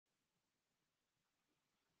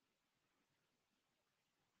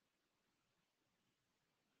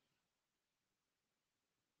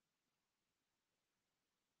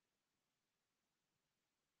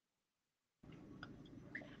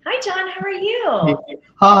Hi, John. How are Hey. you?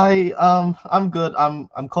 Hi, I'm good. I'm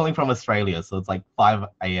calling from Australia, so it's like 5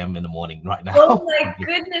 a.m. in the morning right Oh now. my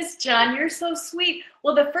goodness, John, you're so sweet.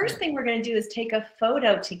 Well, the first thing we're going to do is take a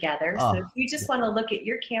photo together. So if Oh, you just yeah, want to look at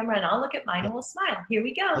your camera and I'll look at mine yeah. and we'll smile. Here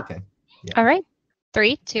we go. Okay. Yeah. All right.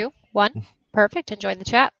 3, 2, 1. Perfect. Enjoy the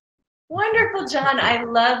chat. Okay. Wonderful, Thank John. you. I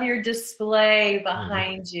love your display Mm.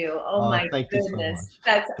 behind you. Oh my Thank you so goodness. much.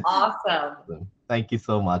 That's awesome. Thank you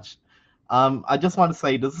so much. I just want to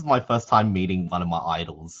say this is my first time meeting one of my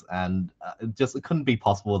idols, and it couldn't be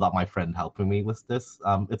possible without my friend helping me with this.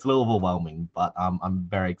 It's a little overwhelming, but I'm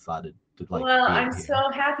very excited to like Well, be I'm here.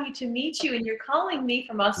 so happy to meet you and you're calling me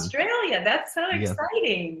from Mm. Australia. That's so Yes,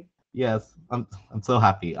 exciting. yes, I'm so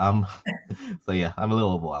happy. So yeah, I'm a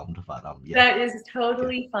little overwhelmed, but yeah, That is okay.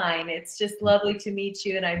 totally fine. It's just Mm. lovely to meet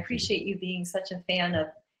you, and I Thank you. appreciate you being such a fan of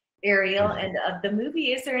Ariel Yeah. and of the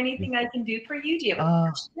movie. Is there Yeah. anything I can do for you? Do you have a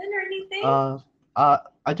Uh, question or anything? uh,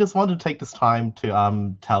 I just wanted to take this time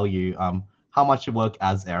to tell you how much your work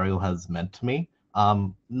as Ariel has meant to me.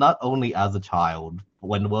 Not only as a child,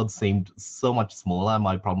 when the world seemed so much smaller and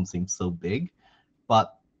my problem seemed so big,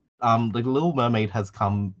 but the Little Mermaid has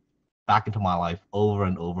come back into my life over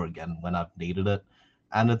and over again when I've needed it,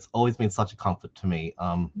 and it's always been such a comfort to me.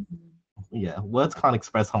 Mhm. Yeah, words can't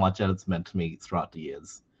express how much it's meant to me throughout the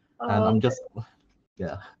years, and Oh,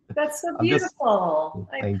 yeah, that's so I'm just beautiful.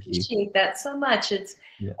 I thank you. appreciate that so much. It's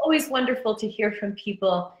Yeah, always wonderful to hear from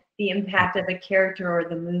people the impact of a character or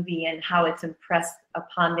the movie and how it's impressed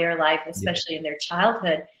upon their life, yeah, especially in their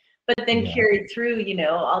childhood, but then yeah. carried through,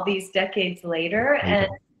 all these decades later. And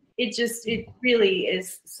Later. it really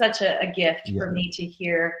is such a gift Yeah, for me to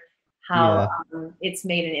hear how yeah, it's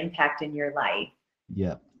made an impact in your life.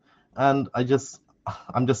 yeah. And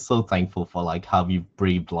I'm just so thankful for like how you've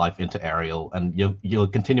breathed life into Ariel and your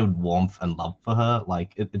continued warmth and love for her.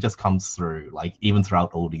 Like it just comes through, like even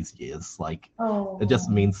throughout all these years. Like it just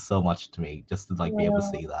Oh, means so much to me just to like be able to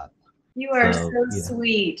well, see that. you are So so yeah,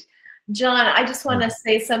 sweet. John, I just want thank to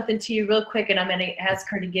you. say something to you real quick, and I'm going to ask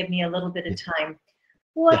her to give me a little bit of Yeah, time. yeah.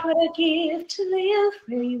 What would I give to live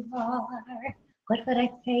where you are? What would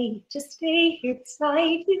I pay to stay here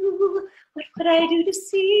beside you? What would I do to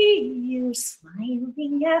see you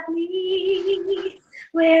smiling at me?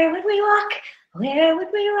 Where would we walk? Where would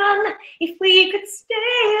we run if we could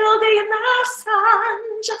stay all day in the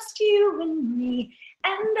sun? Just you and me,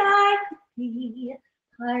 and I could be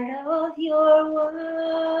part of your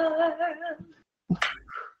world.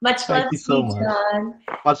 Much love Thank you to so you, much. John.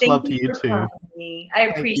 Much Thank love you to you for too. calling me. I Thank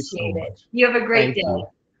you so appreciate it. much. You have a great Thank day. you.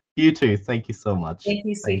 You too. Thank you so much. Thank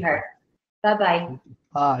you, Thank you. sweetheart. Bye bye.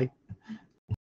 Bye.